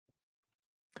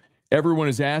Everyone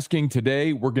is asking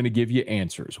today. We're going to give you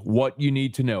answers. What you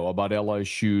need to know about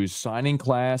LSU's signing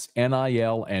class,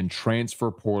 NIL, and transfer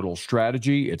portal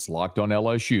strategy. It's Locked on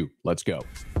LSU. Let's go.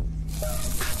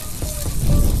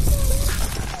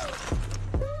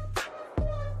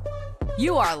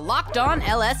 You are Locked on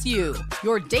LSU,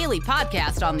 your daily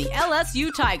podcast on the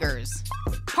LSU Tigers.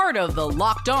 Part of the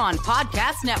Locked On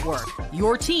Podcast Network,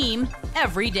 your team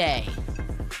every day.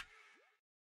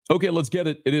 Okay, let's get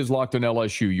it. It is Locked on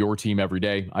LSU, your team every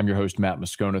day. I'm your host, Matt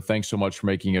Moscona. Thanks so much for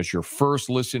making us your first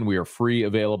listen. We are free,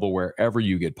 available wherever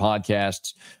you get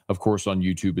podcasts, of course, on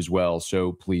YouTube as well.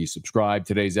 So please subscribe.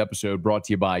 Today's episode brought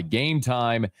to you by Game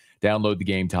Time. Download the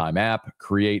Game Time app,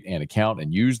 create an account,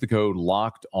 and use the code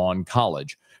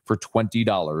LOCKEDONCollege for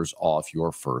 $20 off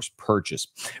your first purchase.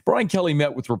 Brian Kelly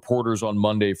met with reporters on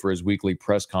Monday for his weekly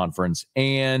press conference,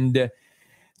 and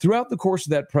throughout the course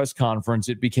of that press conference,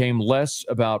 it became less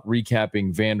about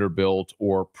recapping Vanderbilt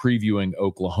or previewing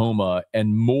Oklahoma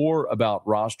and more about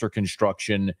roster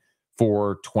construction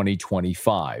for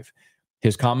 2025.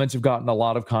 His comments have gotten a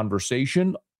lot of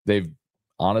conversation. They've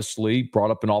honestly brought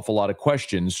up an awful lot of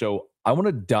questions. So I want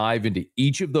to dive into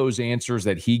each of those answers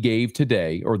that he gave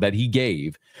today, or that he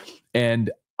gave,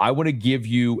 and I want to give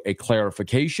you a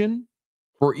clarification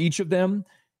for each of them,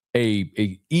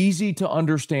 a easy to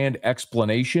understand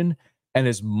explanation, and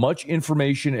as much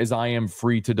information as I am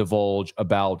free to divulge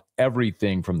about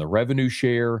everything from the revenue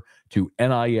share to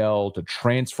NIL to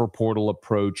transfer portal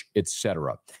approach,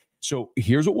 etc. So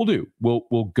here's what we'll do.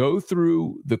 We'll go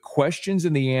through the questions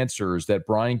and the answers that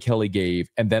Brian Kelly gave,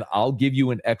 and then I'll give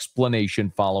you an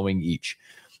explanation following each.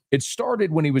 It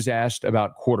started when he was asked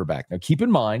about quarterback. Now, keep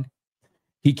in mind,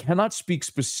 he cannot speak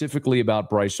specifically about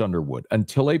Bryce Underwood.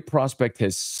 Until a prospect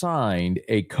has signed,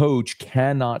 a coach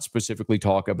cannot specifically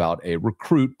talk about a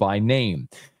recruit by name.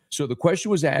 So the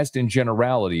question was asked in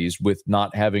generalities with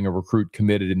not having a recruit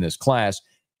committed in this class.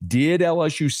 Did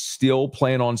LSU still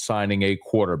plan on signing a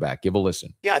quarterback? Give a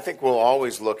listen. Yeah, I think we'll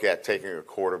always look at taking a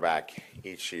quarterback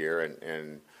each year,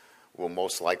 and we'll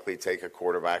most likely take a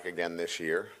quarterback again this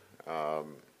year.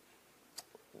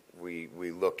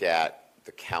 We look at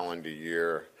the calendar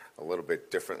year a little bit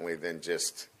differently than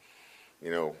just,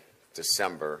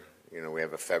 December. We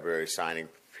have a February signing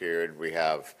period. We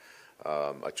have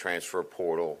a transfer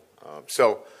portal.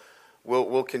 So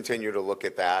we'll continue to look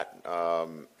at that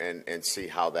and see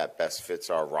how that best fits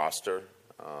our roster.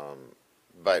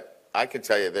 But I can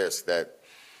tell you this, that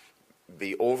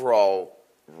the overall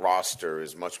roster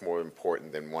is much more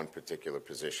important than one particular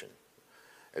position.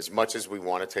 As much as we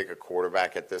want to take a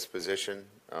quarterback at this position,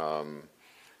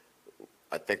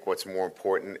 I think what's more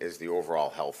important is the overall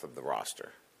health of the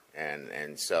roster.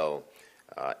 And so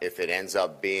if it ends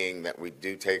up being that we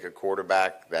do take a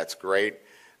quarterback, that's great.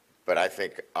 But I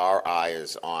think our eye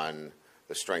is on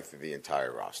the strength of the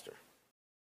entire roster.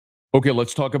 Okay,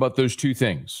 let's talk about those two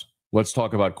things. Let's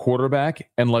talk about quarterback,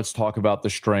 and let's talk about the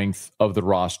strength of the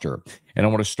roster. And I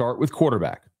want to start with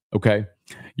quarterback, okay?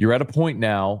 You're at a point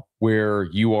now where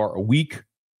you are a week,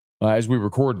 as we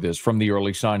record this, from the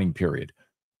early signing period.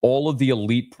 All of the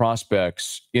elite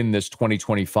prospects in this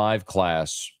 2025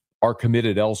 class are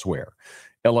committed elsewhere.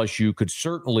 LSU could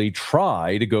certainly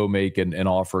try to go make an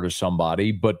offer to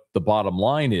somebody, but the bottom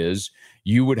line is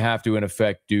you would have to, in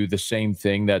effect, do the same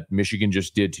thing that Michigan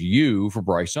just did to you for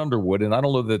Bryce Underwood, and I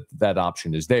don't know that that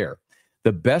option is there.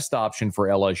 The best option for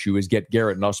LSU is get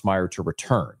Garrett Nussmeier to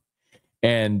return.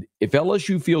 And if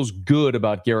LSU feels good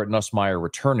about Garrett Nussmeier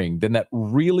returning, then that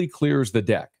really clears the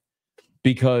deck,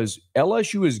 because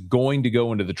LSU is going to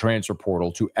go into the transfer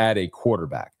portal to add a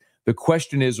quarterback. The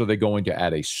question is, are they going to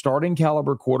add a starting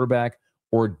caliber quarterback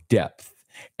or depth?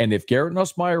 And if Garrett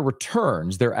Nussmeier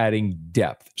returns, they're adding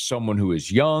depth. Someone who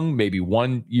is young, maybe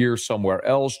 1 year somewhere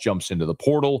else, jumps into the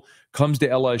portal, comes to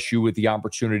LSU with the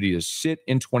opportunity to sit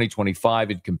in 2025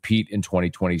 and compete in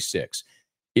 2026.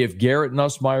 If Garrett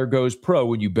Nussmeier goes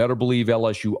pro, and you better believe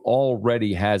LSU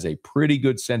already has a pretty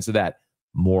good sense of that.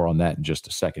 More on that in just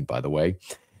a second, by the way,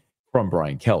 from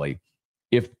Brian Kelly.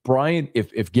 If Garrett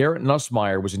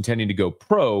Nussmeier was intending to go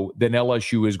pro, then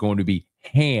LSU is going to be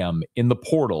ham in the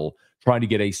portal trying to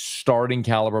get a starting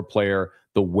caliber player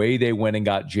the way they went and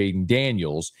got Jaden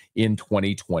Daniels in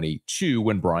 2022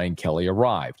 when Brian Kelly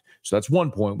arrived. So that's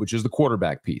one point, which is the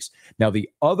quarterback piece. Now, the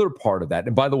other part of that,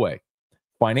 and by the way,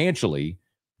 financially,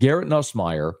 Garrett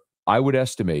Nussmeier, I would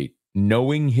estimate,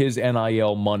 knowing his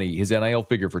NIL money, his NIL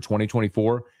figure for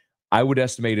 2024, I would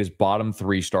estimate his bottom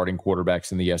three starting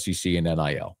quarterbacks in the SEC and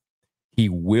NIL. He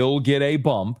will get a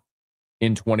bump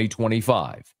in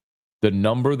 2025. The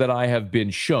number that I have been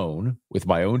shown with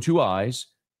my own two eyes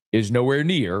is nowhere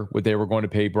near what they were going to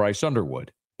pay Bryce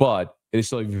Underwood. but it is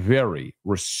still a very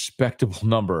respectable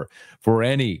number for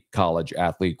any college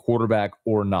athlete, quarterback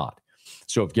or not.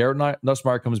 So if Garrett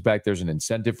Nussmeier comes back, there's an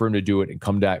incentive for him to do it and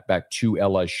come back to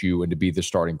LSU and to be the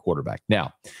starting quarterback.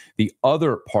 Now, the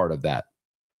other part of that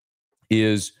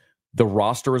is the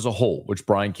roster as a whole, which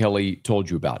Brian Kelly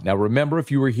told you about. Now, remember, if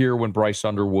you were here when Bryce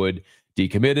Underwood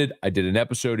decommitted, I did an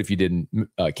episode. If you didn't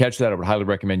catch that, I would highly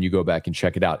recommend you go back and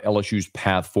check it out. LSU's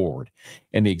path forward.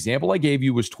 And the example I gave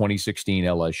you was 2016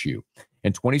 LSU.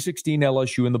 In 2016,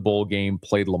 LSU in the bowl game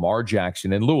played Lamar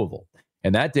Jackson in Louisville.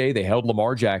 And that day, they held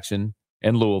Lamar Jackson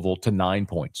and Louisville to 9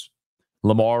 points.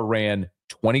 Lamar ran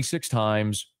 26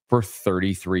 times for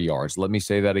 33 yards. Let me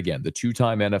say that again. The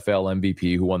two-time NFL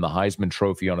MVP who won the Heisman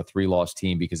Trophy on a 3-loss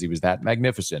team because he was that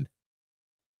magnificent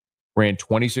ran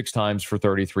 26 times for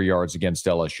 33 yards against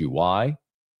LSU. Why?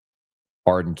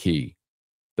 Arden Key,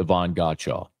 Devon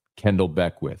Gottschall, Kendall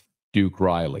Beckwith, Duke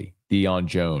Riley, Deion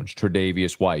Jones,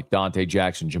 Tre'Davious White, Dante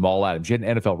Jackson, Jamal Adams. You had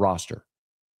an NFL roster.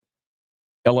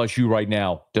 LSU right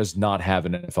now does not have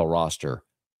an NFL roster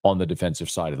on the defensive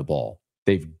side of the ball.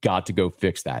 They've got to go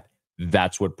fix that.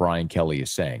 That's what Brian Kelly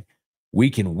is saying. We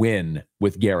can win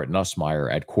with Garrett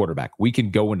Nussmeier at quarterback. We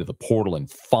can go into the portal and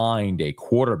find a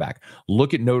quarterback.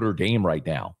 Look at Notre Dame right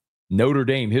now. Notre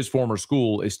Dame, his former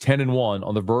school, is 10-1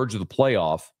 on the verge of the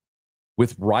playoff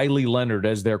with Riley Leonard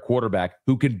as their quarterback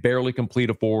who can barely complete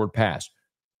a forward pass.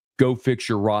 Go fix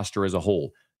your roster as a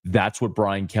whole. That's what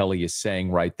Brian Kelly is saying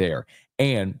right there.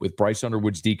 And with Bryce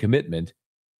Underwood's decommitment,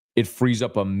 it frees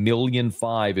up $1.5 million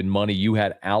in money you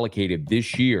had allocated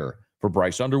this year for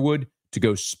Bryce Underwood to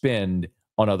go spend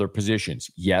on other positions.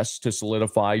 Yes, to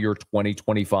solidify your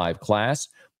 2025 class,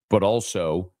 but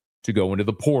also to go into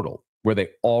the portal where they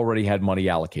already had money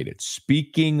allocated.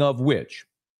 Speaking of which,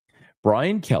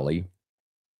 Brian Kelly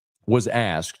was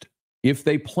asked if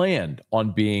they planned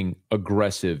on being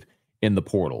aggressive in the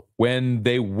portal when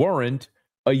they weren't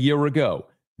a year ago.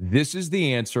 This is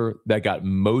the answer that got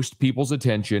most people's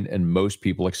attention and most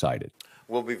people excited.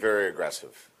 We'll be very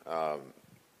aggressive.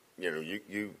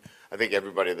 I think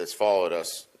everybody that's followed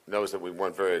us knows that we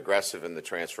weren't very aggressive in the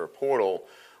transfer portal.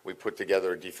 We put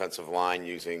together a defensive line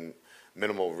using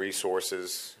minimal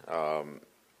resources.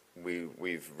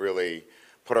 We've really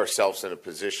put ourselves in a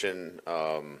position,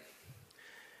 and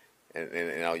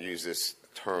I'll use this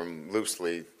term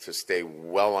loosely, to stay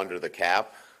well under the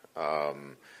cap.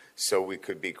 So we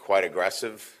could be quite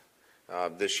aggressive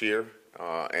this year,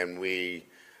 and we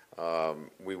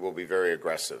will be very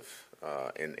aggressive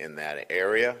in that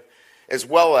area, as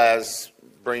well as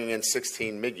bringing in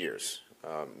 16 mid-years.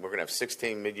 We're going to have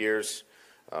 16 mid-years.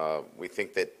 We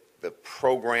think that the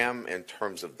program, in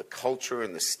terms of the culture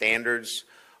and the standards,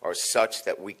 are such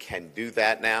that we can do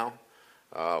that now,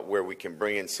 where we can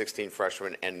bring in 16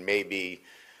 freshmen and maybe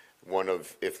one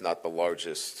of, if not the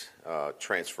largest,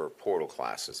 transfer portal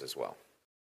classes as well.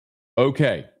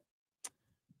 Okay.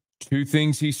 Two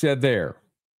things he said there.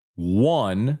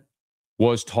 One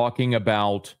was talking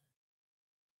about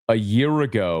a year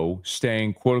ago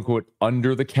staying, quote unquote,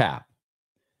 under the cap.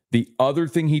 The other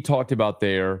thing he talked about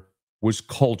there was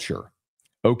culture.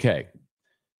 Okay.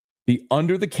 The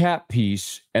under the cap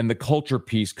piece and the culture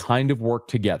piece kind of work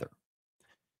together.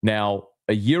 Now,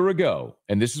 a year ago,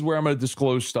 and this is where I'm going to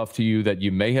disclose stuff to you that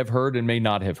you may have heard and may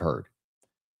not have heard.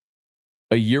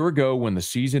 A year ago, when the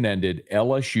season ended,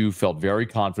 LSU felt very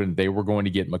confident they were going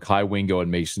to get Mekhi Wingo and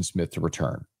Mason Smith to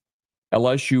return.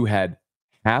 LSU had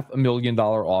 $500,000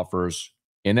 offers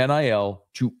in NIL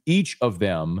to each of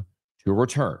them to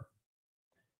return.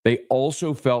 They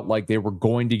also felt like they were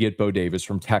going to get Bo Davis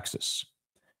from Texas.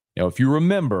 Now, if you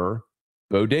remember,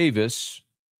 Bo Davis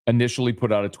initially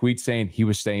put out a tweet saying he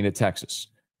was staying at Texas.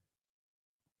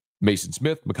 Mason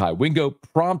Smith, Mekhi Wingo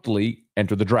promptly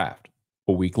entered the draft.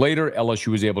 A week later, LSU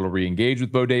was able to re-engage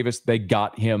with Bo Davis. They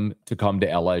got him to come to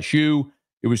LSU.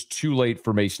 It was too late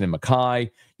for Mason and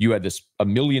Mekhi. You had this $1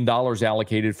 million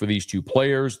allocated for these two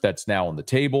players. That's now on the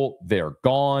table. They're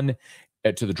gone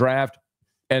to the draft.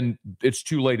 And it's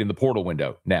too late in the portal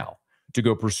window now to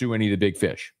go pursue any of the big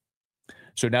fish.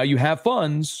 So now you have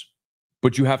funds,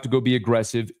 but you have to go be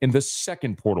aggressive in the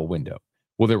second portal window.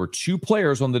 Well, there were two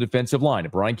players on the defensive line.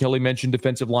 And Brian Kelly mentioned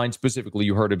defensive line specifically.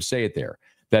 You heard him say it there,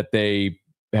 that they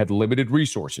had limited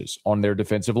resources on their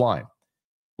defensive line.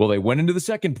 Well, they went into the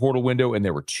second portal window, and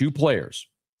there were two players.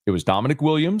 It was Dominic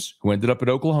Williams, who ended up at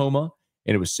Oklahoma,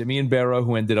 and it was Simeon Barrow,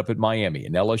 who ended up at Miami.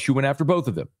 And LSU went after both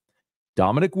of them.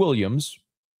 Dominic Williams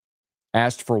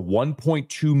asked for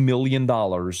 $1.2 million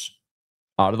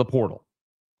out of the portal.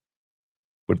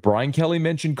 When Brian Kelly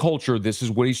mentioned culture, this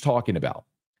is what he's talking about.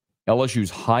 LSU's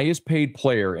highest paid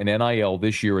player in NIL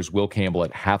this year is Will Campbell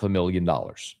at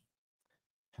 $500,000.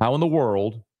 How in the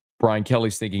world Brian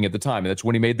Kelly's thinking at the time? And that's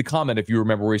when he made the comment, if you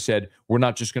remember, where he said, we're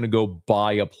not just going to go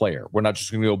buy a player. We're not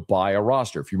just going to go buy a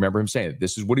roster. If you remember him saying it,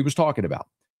 this is what he was talking about.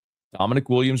 Dominic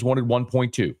Williams wanted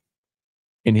 1.2.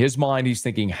 In his mind, he's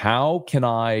thinking, how can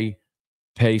I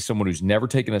pay someone who's never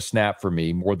taken a snap for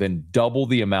me more than double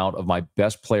the amount of my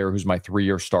best player who's my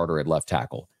 3-year starter at left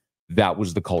tackle? That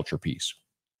was the culture piece.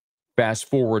 Fast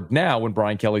forward now when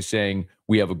Brian Kelly's saying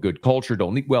we have a good culture,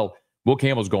 don't need. Well, Will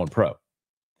Campbell's going pro.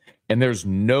 And there's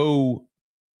no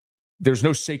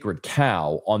sacred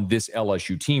cow on this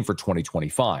LSU team for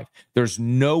 2025. There's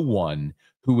no one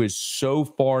who is so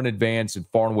far in advance and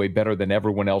far and away better than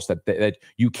everyone else that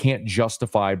you can't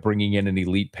justify bringing in an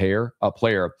elite player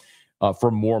for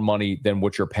more money than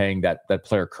what you're paying that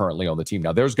player currently on the team.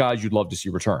 Now, there's guys you'd love to see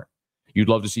return. You'd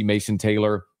love to see Mason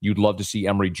Taylor. You'd love to see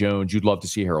Emory Jones. You'd love to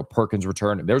see Harold Perkins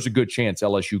return. And there's a good chance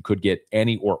LSU could get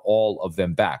any or all of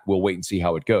them back. We'll wait and see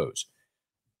how it goes.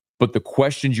 But the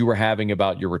questions you were having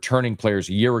about your returning players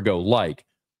a year ago, like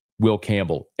Will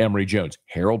Campbell, Emory Jones,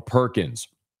 Harold Perkins,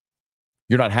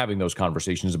 you're not having those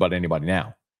conversations about anybody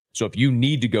now. So if you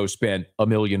need to go spend $1.5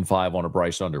 million on a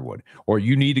Bryce Underwood, or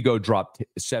you need to go drop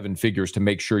 7 figures to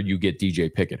make sure you get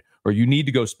DJ Pickett, or you need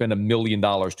to go spend $1 million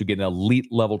to get an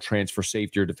elite level transfer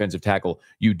safety or defensive tackle,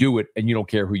 you do it and you don't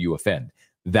care who you offend.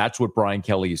 That's what Brian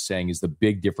Kelly is saying is the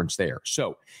big difference there.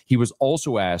 So he was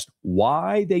also asked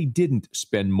why they didn't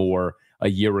spend more a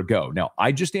year ago. Now,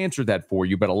 I just answered that for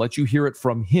you, but I'll let you hear it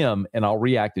from him, and I'll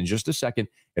react in just a second.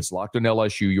 It's Locked on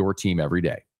LSU, your team every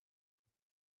day.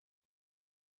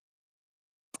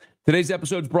 Today's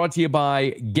episode is brought to you by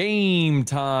Game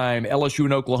Time. LSU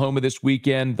in Oklahoma this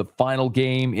weekend, the final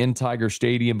game in Tiger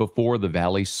Stadium before the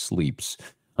Valley sleeps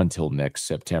until next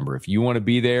September. If you want to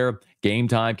be there, Game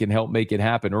Time can help make it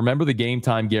happen. Remember the Game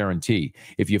Time guarantee.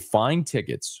 If you find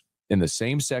tickets in the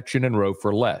same section and row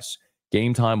for less,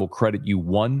 Game Time will credit you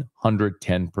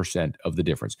 110% of the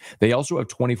difference. They also have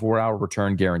 24-hour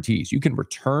return guarantees. You can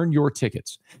return your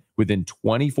tickets within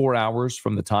 24 hours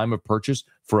from the time of purchase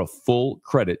for a full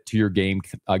credit to your Game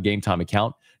Time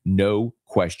account. No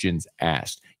questions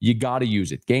asked. You got to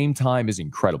use it. Game Time is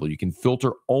incredible. You can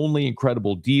filter only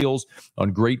incredible deals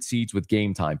on great seats with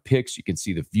Game Time picks. You can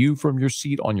see the view from your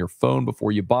seat on your phone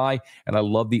before you buy. And I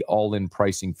love the all-in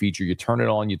pricing feature. You turn it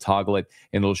on, you toggle it,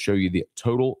 and it'll show you the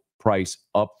total price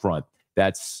up front.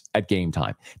 That's at Game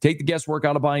Time. Take the guesswork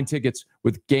out of buying tickets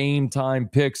with Game Time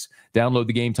picks. Download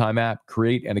the Game Time app,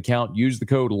 create an account, use the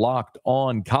code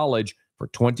LOCKEDONCollege for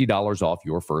 $20 off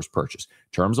your first purchase.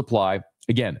 Terms apply.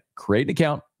 Again, create an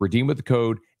account, redeem with the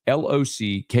code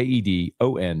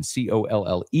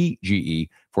LOCKEDONCOLLEGE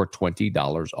for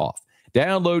 $20 off.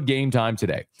 Download Game Time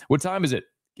today. What time is it?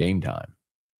 Game Time.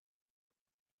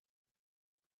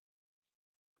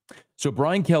 So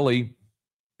Brian Kelly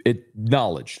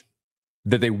acknowledged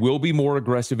that they will be more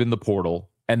aggressive in the portal,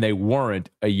 and they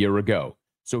weren't a year ago.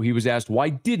 So he was asked, why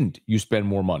didn't you spend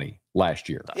more money last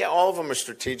year? Yeah, all of them are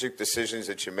strategic decisions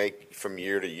that you make from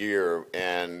year to year,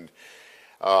 and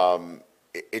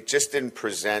it just didn't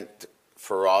present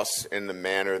for us in the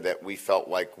manner that we felt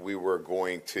like we were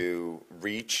going to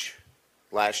reach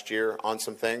last year on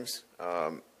some things,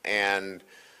 and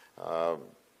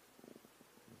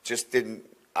just didn't.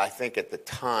 I think at the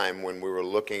time when we were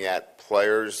looking at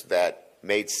players that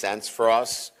made sense for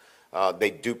us, they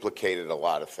duplicated a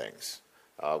lot of things.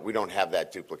 We don't have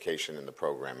that duplication in the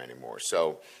program anymore.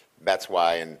 So that's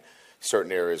why in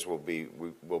certain areas we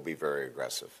will be very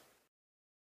aggressive.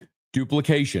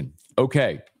 Duplication.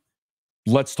 Okay.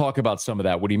 Let's talk about some of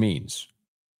that, what he means.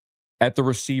 At the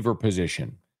receiver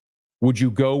position, would you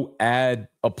go add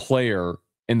a player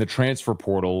in the transfer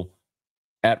portal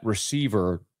at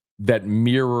receiver that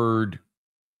mirrored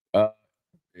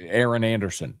Aaron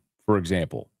Anderson, for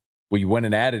example? Well, you went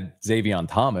and added Xavier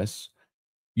Thomas.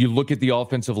 You look at the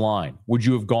offensive line. Would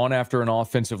you have gone after an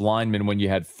offensive lineman when you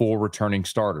had 4 returning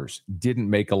starters? Didn't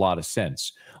make a lot of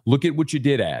sense. Look at what you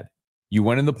did add. You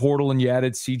went in the portal and you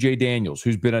added C.J. Daniels,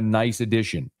 who's been a nice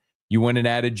addition. You went and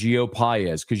added Gio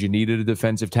Paez because you needed a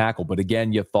defensive tackle. But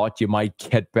again, you thought you might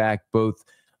get back both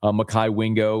Mekhi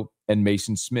Wingo and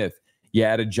Mason Smith. You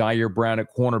added Jair Brown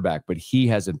at cornerback, but he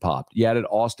hasn't popped. You added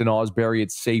Austin Osbury at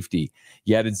safety.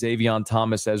 You added Xavier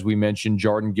Thomas, as we mentioned,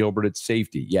 Jordan Gilbert at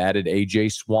safety. You added A.J.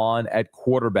 Swan at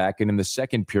quarterback. And in the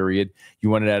second period, you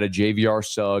went and added JVR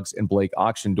Suggs and Blake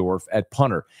Oxendorf at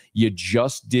punter. You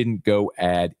just didn't go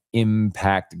add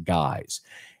impact guys.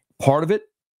 Part of it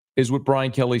is what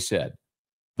Brian Kelly said,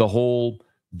 the whole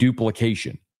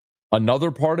duplication.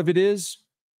 Another part of it is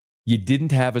you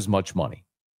didn't have as much money.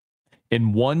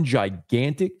 And one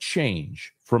gigantic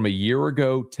change from a year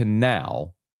ago to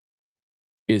now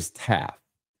is Taft.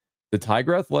 the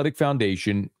Tiger Athletic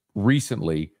Foundation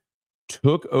recently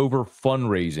took over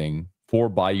fundraising for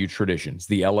Bayou Traditions,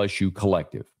 the LSU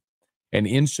collective. And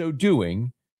in so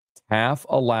doing, TAF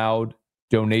allowed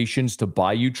donations to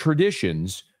Bayou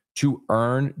Traditions to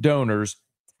earn donors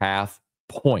TAF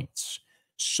points.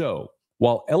 So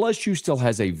while LSU still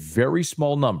has a very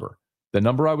small number, the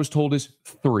number I was told is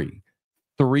three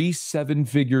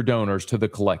seven-figure donors to the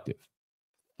collective.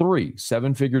 3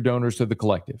 seven-figure donors to the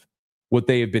collective. What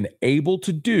they have been able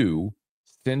to do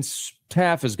since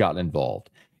TAF has gotten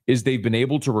involved is they've been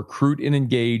able to recruit and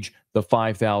engage the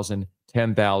 $5,000,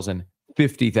 $10,000,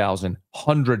 $50,000,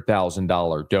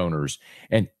 $100,000 donors.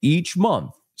 And each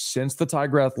month, since the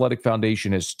Tiger Athletic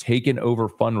Foundation has taken over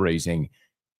fundraising,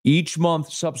 each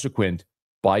month subsequent,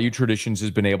 Bayou Traditions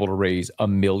has been able to raise $1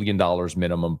 million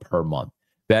minimum per month.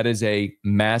 That is a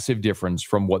massive difference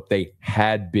from what they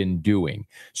had been doing.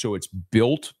 So it's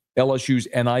built LSU's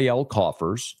NIL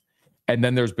coffers. And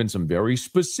then there's been some very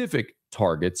specific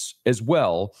targets as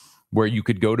well, where you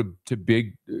could go to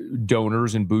big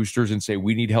donors and boosters and say,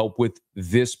 we need help with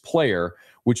this player,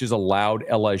 which has allowed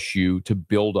LSU to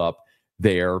build up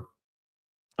their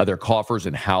coffers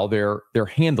and how they're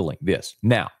handling this.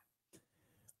 Now,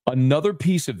 another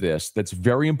piece of this that's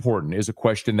very important is a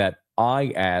question that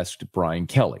I asked Brian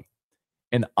Kelly.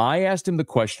 And I asked him the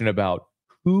question about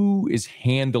who is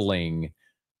handling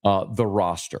the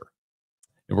roster.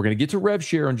 And we're going to get to rev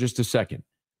share in just a second.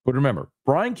 But remember,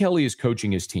 Brian Kelly is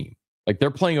coaching his team. Like,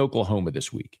 they're playing Oklahoma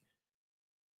this week.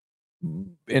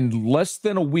 In less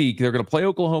than a week, they're going to play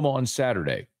Oklahoma on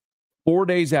Saturday. 4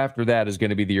 days after that is going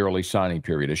to be the early signing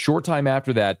period. A short time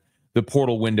after that, the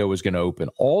portal window is going to open.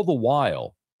 All the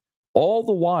while,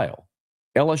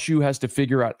 LSU has to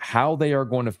figure out how they are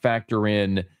going to factor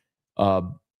in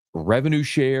revenue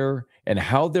share and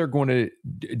how they're going to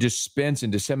dispense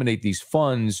and disseminate these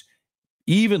funds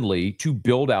evenly to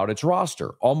build out its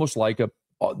roster, almost like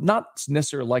not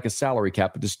necessarily like a salary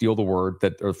cap, but to steal the word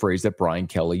or phrase that Brian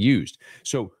Kelly used.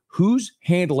 So who's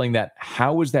handling that?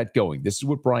 How is that going? This is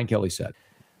what Brian Kelly said.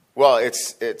 Well,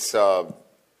 it's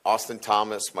Austin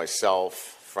Thomas, myself,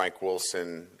 Frank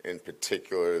Wilson in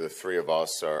particular. The three of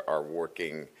us are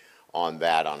working on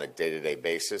that on a day-to-day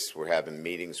basis. We're having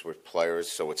meetings with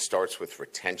players. So it starts with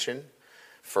retention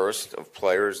first of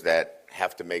players that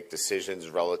have to make decisions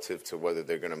relative to whether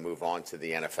they're going to move on to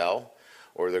the NFL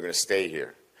or they're going to stay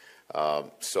here.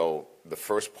 So the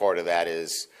first part of that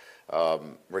is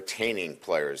retaining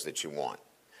players that you want.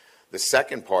 The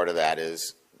second part of that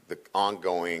is the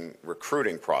ongoing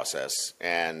recruiting process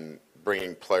and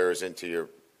bringing players into your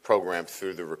program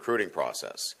through the recruiting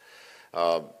process.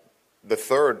 The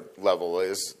third level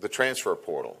is the transfer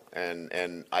portal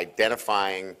and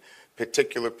identifying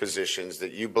particular positions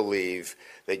that you believe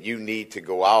that you need to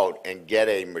go out and get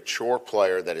a mature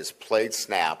player that has played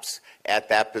snaps at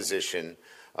that position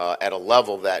at a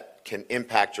level that can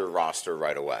impact your roster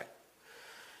right away.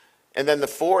 And then the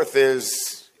fourth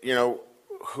is,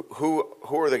 who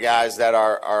are the guys that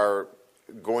are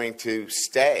going to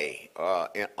stay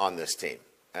on this team?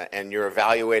 And you're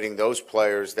evaluating those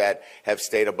players that have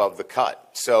stayed above the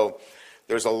cut. So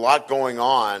there's a lot going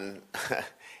on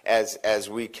as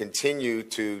we continue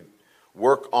to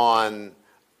work on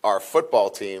our football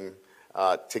team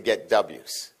to get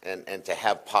W's and to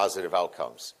have positive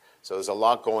outcomes. So there's a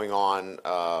lot going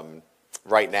on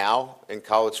right now in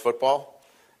college football,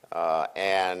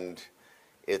 and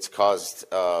it's caused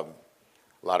a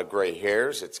lot of gray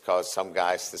hairs. It's caused some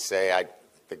guys to say, I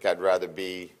think I'd rather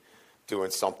be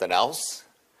doing something else.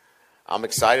 I'm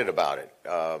excited about it.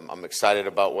 I'm excited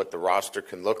about what the roster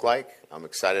can look like. I'm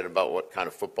excited about what kind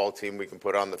of football team we can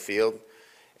put on the field.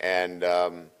 And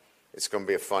it's going to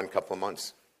be a fun couple of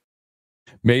months.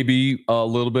 Maybe a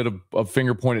little bit of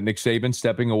finger point at Nick Saban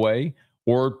stepping away,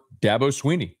 or Dabo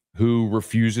Swinney, who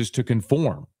refuses to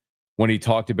conform when he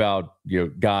talked about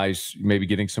guys maybe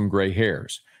getting some gray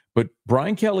hairs. But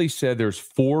Brian Kelly said there's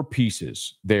 4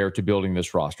 pieces there to building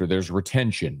this roster. There's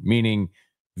retention, meaning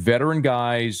veteran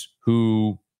guys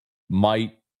who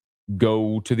might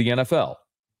go to the NFL.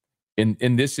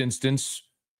 In this instance,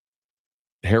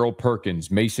 Harold Perkins,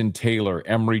 Mason Taylor,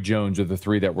 Emory Jones are the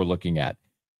 3 that we're looking at.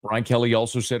 Brian Kelly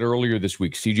also said earlier this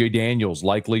week, C.J. Daniels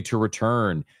likely to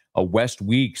return. West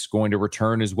Weeks going to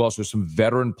return as well. So some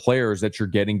veteran players that you're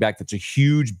getting back. That's a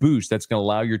huge boost. That's going to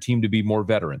allow your team to be more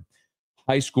veteran.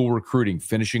 High school recruiting,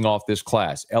 finishing off this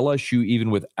class. LSU,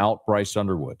 even without Bryce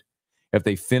Underwood, if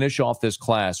they finish off this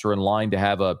class, are in line to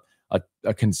have a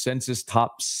consensus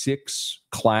top 6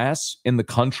 class in the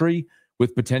country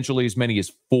with potentially as many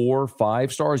as 4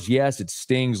 5 stars. Yes, it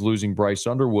stings losing Bryce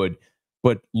Underwood,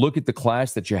 but look at the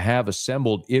class that you have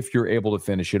assembled if you're able to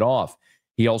finish it off.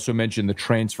 He also mentioned the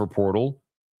transfer portal,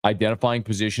 identifying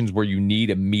positions where you need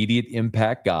immediate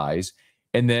impact guys,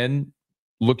 and then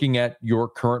looking at your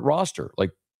current roster,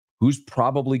 like who's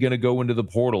probably going to go into the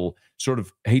portal. Sort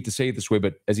of hate to say it this way,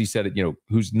 but as he said it,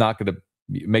 who's not going to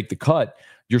make the cut.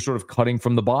 You're sort of cutting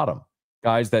from the bottom,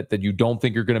 guys that you don't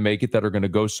think are going to make it, that are going to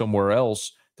go somewhere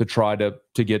else to try to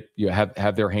get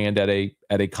have their hand at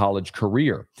a college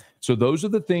career. So those are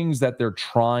the things that they're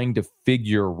trying to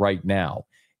figure right now.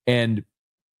 And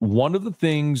one of the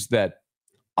things that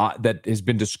has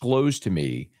been disclosed to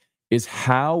me is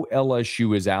how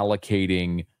LSU is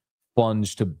allocating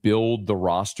funds to build the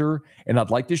roster. And I'd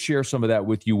like to share some of that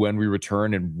with you when we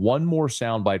return. And one more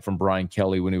soundbite from Brian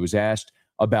Kelly when he was asked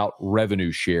about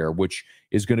revenue share, which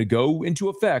is going to go into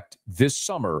effect this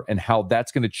summer, and how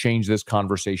that's going to change this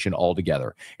conversation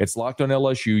altogether. It's Locked on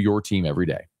LSU, your team every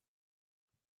day.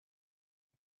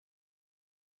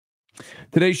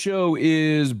 Today's show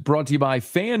is brought to you by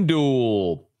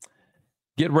FanDuel.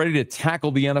 Get ready to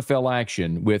tackle the NFL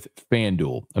action with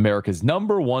FanDuel, America's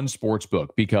 #1 sports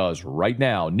book, because right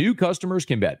now, new customers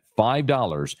can bet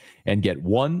 $5 and get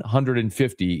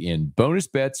 $150 in bonus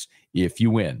bets if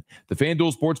you win. The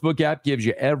FanDuel Sportsbook app gives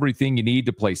you everything you need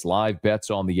to place live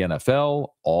bets on the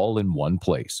NFL all in one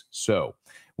place. So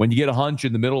when you get a hunch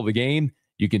in the middle of the game,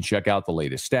 you can check out the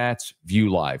latest stats, view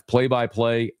live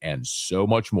play-by-play, and so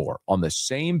much more on the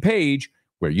same page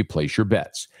where you place your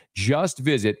bets. Just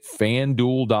visit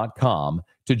FanDuel.com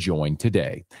to join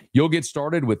today. You'll get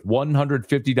started with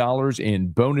 $150 in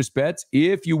bonus bets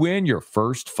if you win your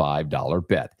first $5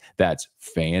 bet. That's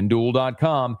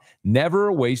FanDuel.com.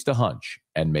 Never waste a hunch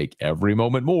and make every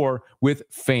moment more with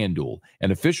FanDuel,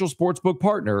 an official sportsbook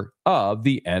partner of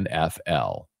the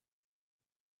NFL.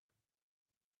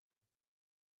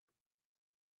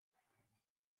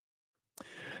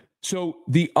 So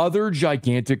the other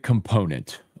gigantic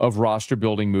component of roster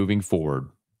building moving forward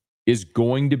is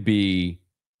going to be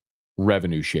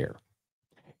revenue share.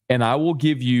 And I will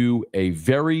give you a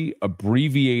very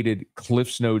abbreviated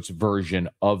Cliff's Notes version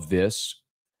of this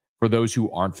for those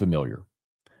who aren't familiar.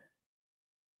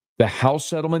 The house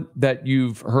settlement that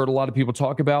you've heard a lot of people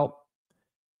talk about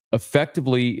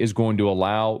effectively is going to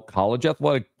allow college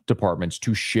athletic departments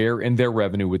to share in their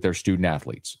revenue with their student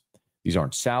athletes. These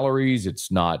aren't salaries.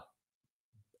 It's not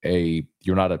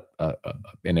you're not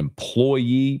an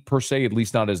employee per se, at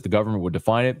least not as the government would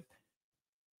define it.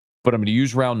 But I'm going to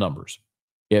use round numbers.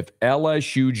 If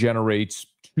LSU generates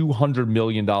 $200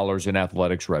 million in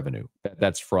athletics revenue,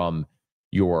 that's from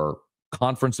your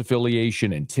conference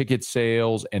affiliation and ticket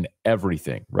sales and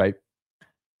everything, right?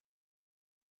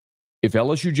 If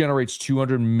LSU generates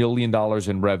 $200 million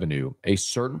in revenue, a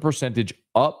certain percentage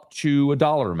up to a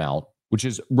dollar amount, which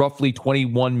is roughly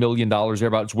 $21 million,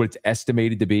 thereabouts what it's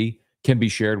estimated to be, can be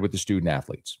shared with the student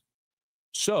athletes.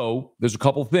 So there's a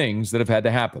couple things that have had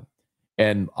to happen.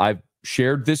 And I've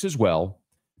shared this as well.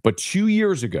 But 2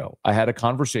 years ago, I had a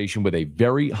conversation with a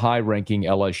very high-ranking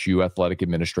LSU athletic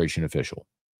administration official.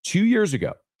 2 years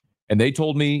ago. And they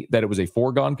told me that it was a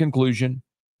foregone conclusion,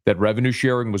 that revenue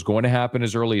sharing was going to happen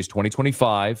as early as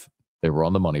 2025. They were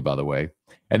on the money, by the way.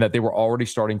 And that they were already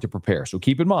starting to prepare. So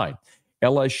keep in mind,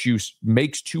 LSU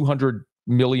makes $200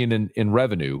 million in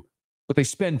revenue, but they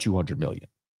spend $200 million.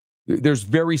 There's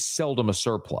very seldom a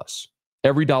surplus.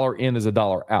 Every dollar in is a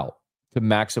dollar out to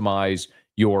maximize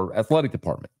your athletic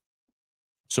department.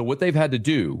 So what they've had to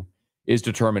do is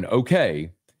determine, okay,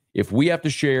 if we have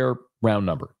to share, round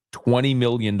number, $20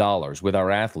 million with our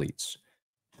athletes,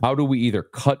 how do we either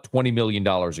cut $20 million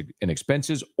in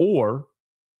expenses, or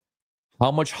how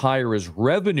much higher is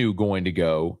revenue going to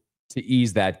go to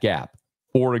ease that gap?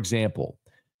 For example,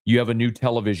 you have a new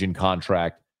television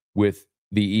contract with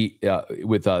the SEC,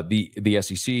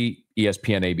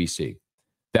 ESPN, ABC.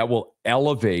 That will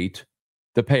elevate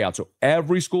the payout. So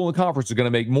every school in the conference is going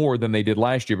to make more than they did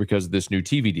last year because of this new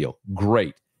TV deal.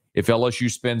 Great. If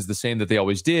LSU spends the same that they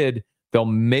always did, they'll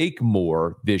make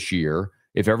more this year.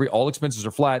 If all expenses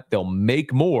are flat, they'll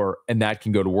make more, and that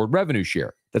can go toward revenue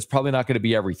share. That's probably not going to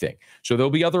be everything. So there'll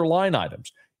be other line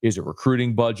items. Is it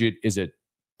recruiting budget? Is it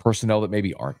personnel that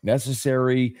maybe aren't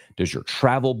necessary? Does your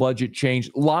travel budget change?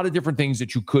 A lot of different things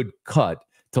that you could cut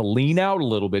to lean out a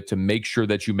little bit to make sure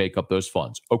that you make up those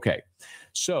funds. Okay,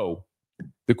 so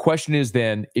the question is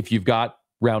then, if you've got,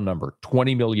 round number,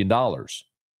 $20 million,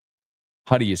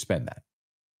 how do you spend that?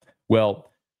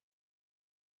 Well,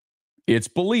 it's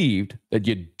believed that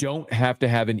you don't have to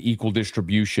have an equal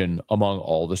distribution among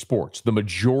all the sports. The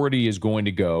majority is going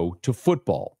to go to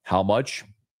football. How much?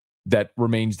 That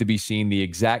remains to be seen, the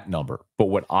exact number. But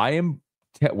what I am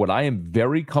what I am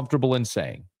very comfortable in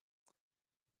saying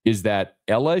is that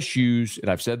LSU's, and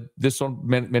I've said this on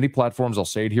many platforms, I'll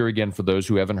say it here again for those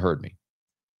who haven't heard me.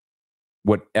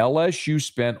 What LSU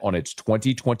spent on its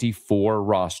 2024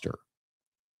 roster,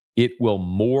 it will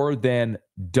more than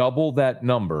double that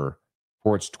number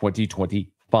for its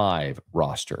 2025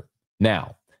 roster.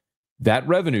 Now, that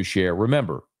revenue share,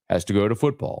 remember, has to go to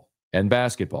football and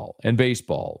basketball and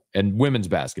baseball and women's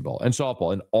basketball and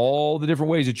softball and all the different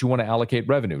ways that you want to allocate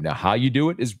revenue. Now, how you do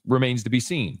it remains to be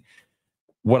seen.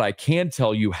 What I can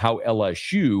tell you how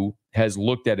LSU has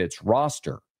looked at its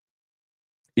roster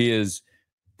is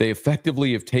they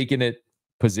effectively have taken it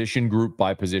position group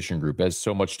by position group, as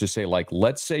so much to say, like,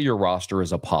 let's say your roster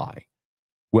is a pie.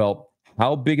 Well,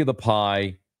 how big of the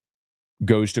pie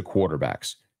goes to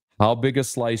quarterbacks? How big a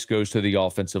slice goes to the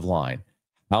offensive line?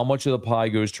 How much of the pie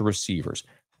goes to receivers?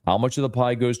 How much of the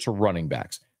pie goes to running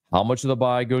backs? How much of the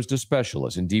pie goes to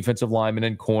specialists and defensive linemen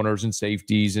and corners and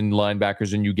safeties and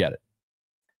linebackers, and you get it.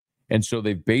 And so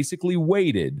they've basically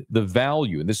weighted the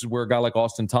value, and this is where a guy like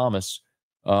Austin Thomas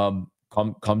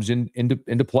comes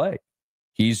into play.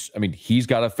 He's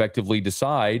got to effectively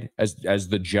decide as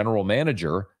the general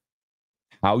manager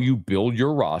how you build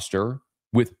your roster,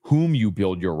 with whom you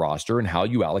build your roster, and how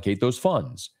you allocate those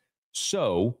funds.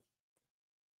 So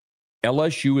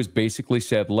LSU has basically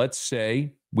said, let's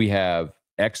say we have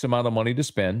X amount of money to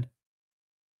spend.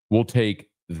 We'll take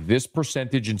this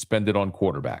percentage and spend it on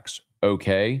quarterbacks.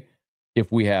 Okay. If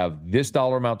we have this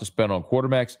dollar amount to spend on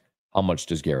quarterbacks, how much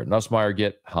does Garrett Nussmeier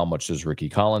get? How much does Ricky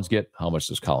Collins get? How much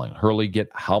does Colin Hurley get?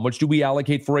 How much do we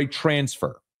allocate for a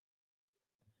transfer?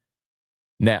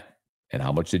 Now, and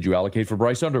how much did you allocate for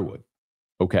Bryce Underwood?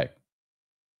 Okay.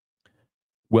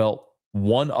 Well,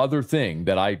 one other thing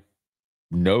that I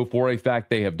know for a fact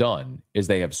they have done is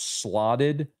they have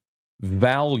slotted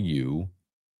value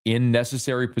in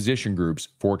necessary position groups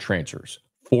for transfers.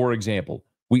 For example,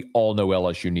 we all know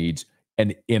LSU needs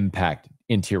an impact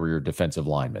interior defensive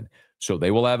lineman. So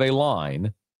they will have a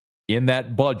line in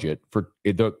that budget for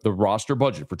the roster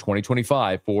budget for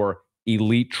 2025 for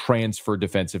elite transfer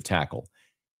defensive tackle,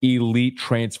 elite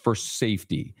transfer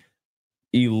safety,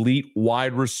 elite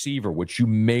wide receiver, which you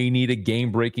may need a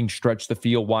game-breaking stretch the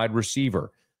field wide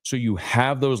receiver. So you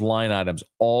have those line items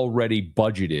already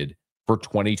budgeted for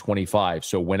 2025.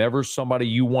 So whenever somebody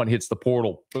you want hits the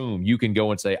portal, boom, you can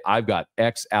go and say, I've got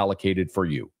X allocated for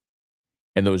you.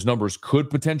 And those numbers could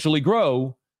potentially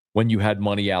grow when you had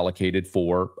money allocated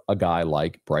for a guy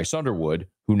like Bryce Underwood,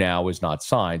 who now is not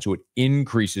signed. So it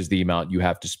increases the amount you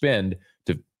have to spend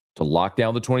to lock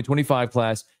down the 2025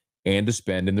 class and to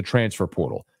spend in the transfer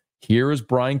portal. Here is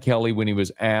Brian Kelly when he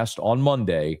was asked on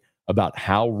Monday about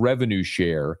how revenue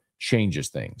share changes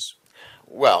things.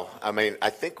 Well, I mean, I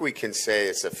think we can say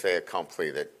it's a fait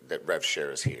accompli that rev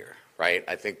share is here, right?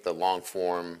 I think the long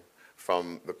form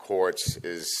from the courts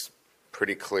is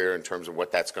pretty clear in terms of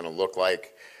what that's going to look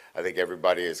like. I think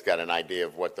everybody has got an idea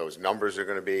of what those numbers are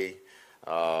going to be.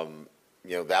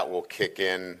 That will kick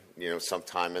in,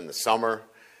 sometime in the summer.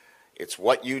 It's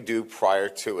what you do prior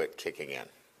to it kicking in.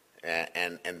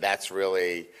 And that's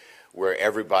really where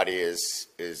everybody is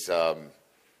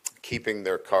keeping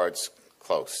their cards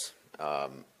close.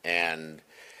 And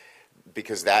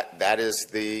because that is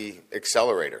the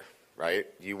accelerator, right?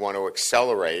 You want to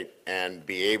accelerate and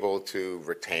be able to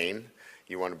retain.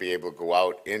 You want to be able to go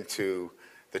out into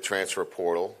the transfer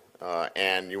portal,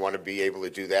 and you want to be able to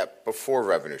do that before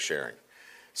revenue sharing.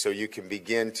 So you can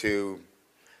begin to,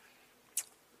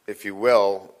 if you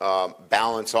will,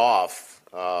 balance off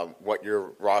what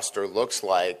your roster looks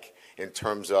like in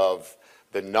terms of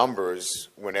the numbers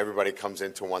when everybody comes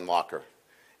into one locker.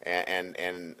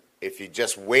 And if you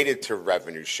just waited to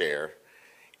revenue share,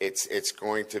 it's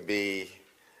going to be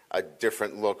a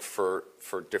different look for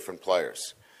different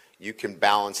players. You can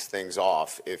balance things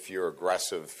off if you're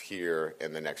aggressive here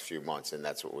in the next few months, and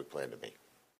that's what we plan to be.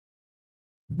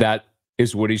 That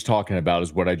is what he's talking about,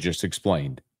 is what I just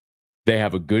explained. They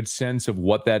have a good sense of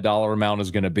what that dollar amount is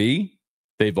going to be.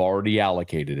 They've already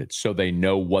allocated it, so they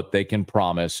know what they can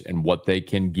promise and what they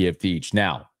can give to each.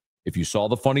 Now, if you saw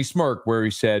the funny smirk where he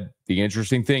said the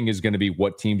interesting thing is going to be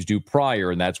what teams do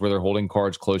prior, and that's where they're holding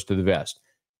cards close to the vest.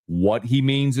 What he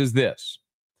means is this.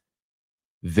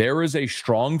 There is a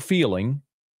strong feeling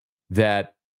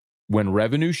that when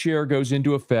revenue share goes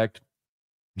into effect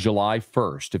July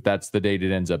 1st, if that's the date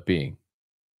it ends up being,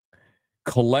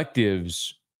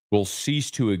 collectives will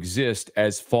cease to exist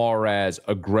as far as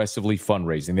aggressively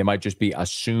fundraising. They might just be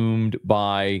assumed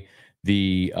by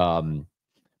the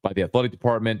athletic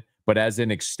department, but as an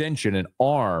extension, an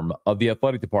arm of the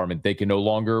athletic department, they can no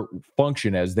longer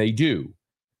function as they do.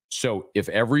 So if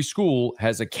every school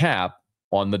has a cap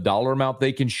on the dollar amount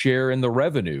they can share in the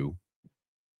revenue,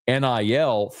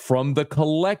 NIL from the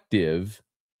collective,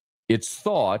 it's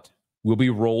thought, will be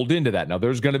rolled into that. Now,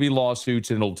 there's going to be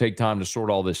lawsuits, and it'll take time to sort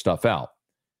all this stuff out.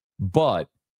 But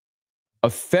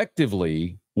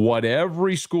effectively, what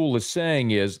every school is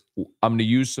saying is, I'm going to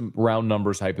use some round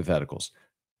numbers, hypotheticals.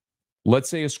 Let's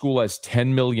say a school has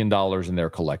 $10 million in their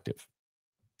collective.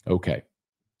 Okay.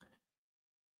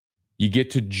 You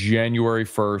get to January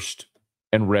 1st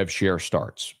and rev share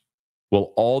starts.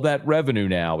 Well, all that revenue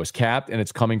now is capped and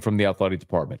it's coming from the athletic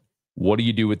department. What do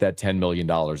you do with that $10 million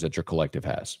that your collective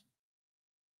has?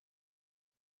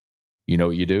 You know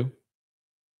what you do?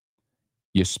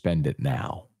 You spend it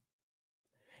now.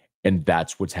 And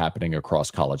that's what's happening across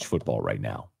college football right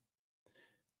now.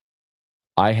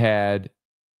 I had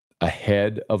a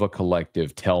head of a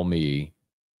collective tell me,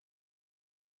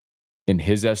 in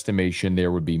his estimation,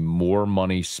 there would be more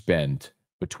money spent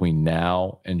between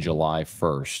now and July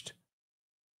 1st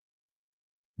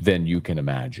than you can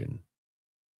imagine.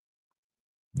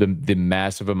 The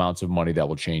massive amounts of money that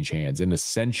will change hands. And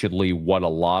essentially what a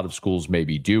lot of schools may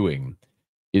be doing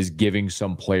is giving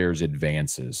some players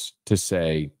advances to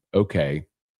say, okay,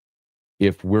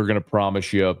 if we're going to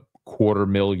promise you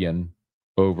 $250,000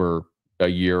 over a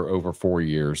year, over 4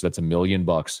 years, that's $1 million.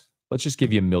 Let's just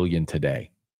give you $1 million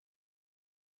today.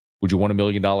 Would you want $1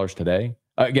 million today?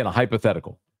 Again, a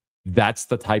hypothetical. That's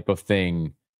the type of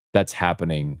thing that's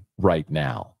happening right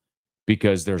now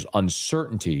because there's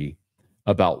uncertainty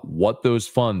about what those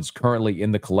funds currently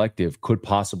in the collective could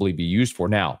possibly be used for.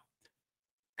 Now,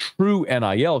 true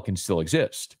NIL can still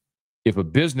exist. If a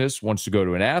business wants to go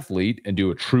to an athlete and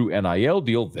do a true NIL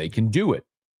deal, they can do it.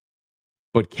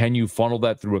 But can you funnel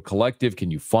that through a collective?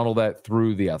 Can you funnel that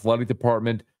through the athletic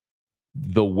department?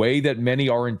 The way that many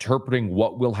are interpreting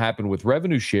what will happen with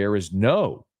revenue share is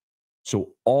no. So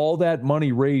all that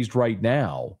money raised right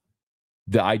now,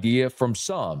 the idea from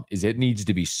some is it needs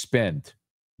to be spent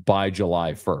by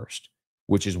July 1st,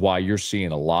 which is why you're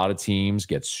seeing a lot of teams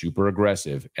get super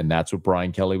aggressive. And that's what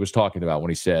Brian Kelly was talking about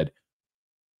when he said,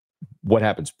 what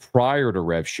happens prior to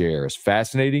rev share is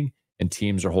fascinating, and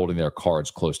teams are holding their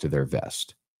cards close to their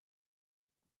vest.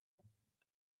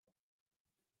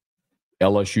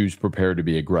 LSU's prepared to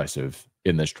be aggressive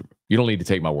in this. You don't need to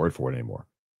take my word for it anymore.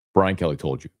 Brian Kelly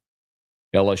told you.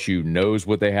 LSU knows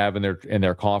what they have in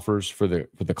their coffers for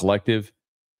the collective.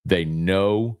 They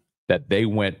know that they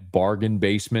went bargain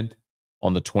basement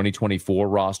on the 2024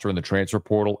 roster in the transfer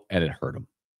portal, and it hurt them.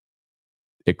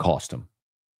 It cost them.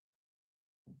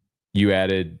 You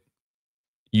added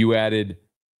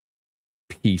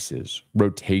pieces,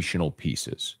 rotational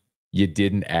pieces. You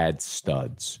didn't add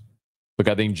studs. Look,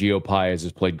 I think Gio Paez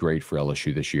has played great for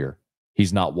LSU this year.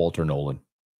 He's not Walter Nolan.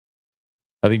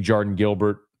 I think Jordan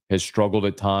Gilbert has struggled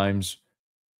at times,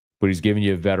 but he's given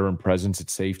you a veteran presence at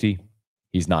safety.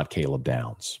 He's not Caleb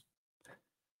Downs.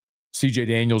 CJ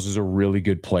Daniels is a really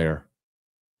good player,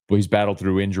 but he's battled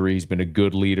through injury. He's been a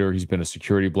good leader. He's been a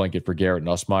security blanket for Garrett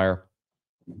Nussmeier.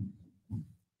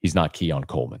 He's not Keon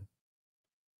Coleman.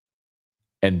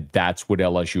 And that's what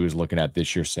LSU is looking at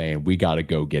this year, saying, we got to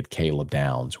go get Caleb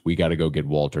Downs. We got to go get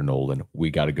Walter Nolan.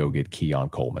 We got to go get Keon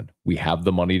Coleman. We have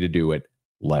the money to do it.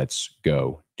 Let's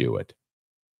go do it.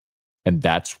 And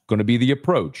that's going to be the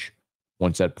approach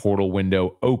once that portal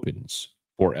window opens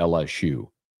for LSU.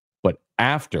 But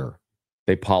after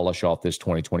they polish off this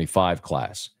 2025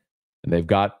 class, and they've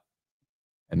got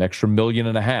an extra $1.5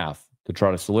 million to try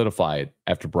to solidify it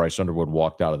after Bryce Underwood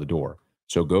walked out of the door.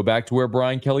 So go back to where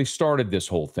Brian Kelly started this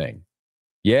whole thing.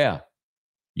 Yeah,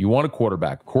 you want a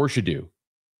quarterback. Of course you do.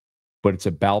 But it's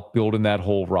about building that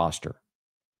whole roster.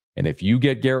 And if you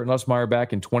get Garrett Nussmeier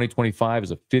back in 2025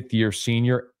 as a fifth-year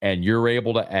senior and you're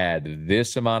able to add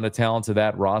this amount of talent to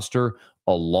that roster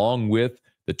along with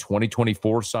the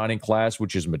 2024 signing class,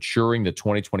 which is maturing, the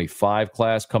 2025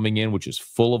 class coming in, which is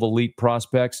full of elite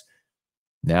prospects,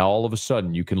 now all of a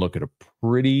sudden you can look at a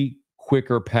pretty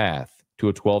quicker path to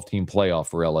a 12-team playoff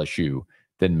for LSU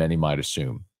than many might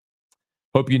assume.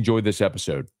 Hope you enjoyed this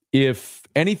episode. If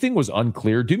anything was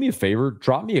unclear, do me a favor,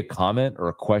 drop me a comment or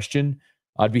a question.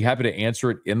 I'd be happy to answer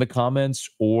it in the comments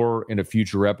or in a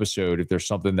future episode if there's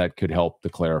something that could help to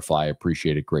clarify. I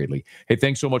appreciate it greatly. Hey,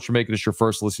 thanks so much for making us your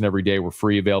first listen every day. We're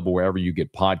free, available wherever you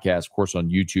get podcasts, of course, on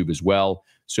YouTube as well.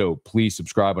 So please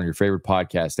subscribe on your favorite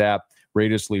podcast app.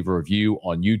 Rate us, leave a review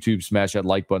on YouTube, smash that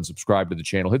like button, subscribe to the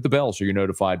channel, hit the bell so you're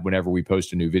notified whenever we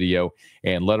post a new video,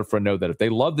 and let a friend know that if they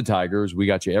love the Tigers, we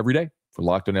got you every day for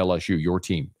Locked on LSU, your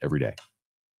team every day.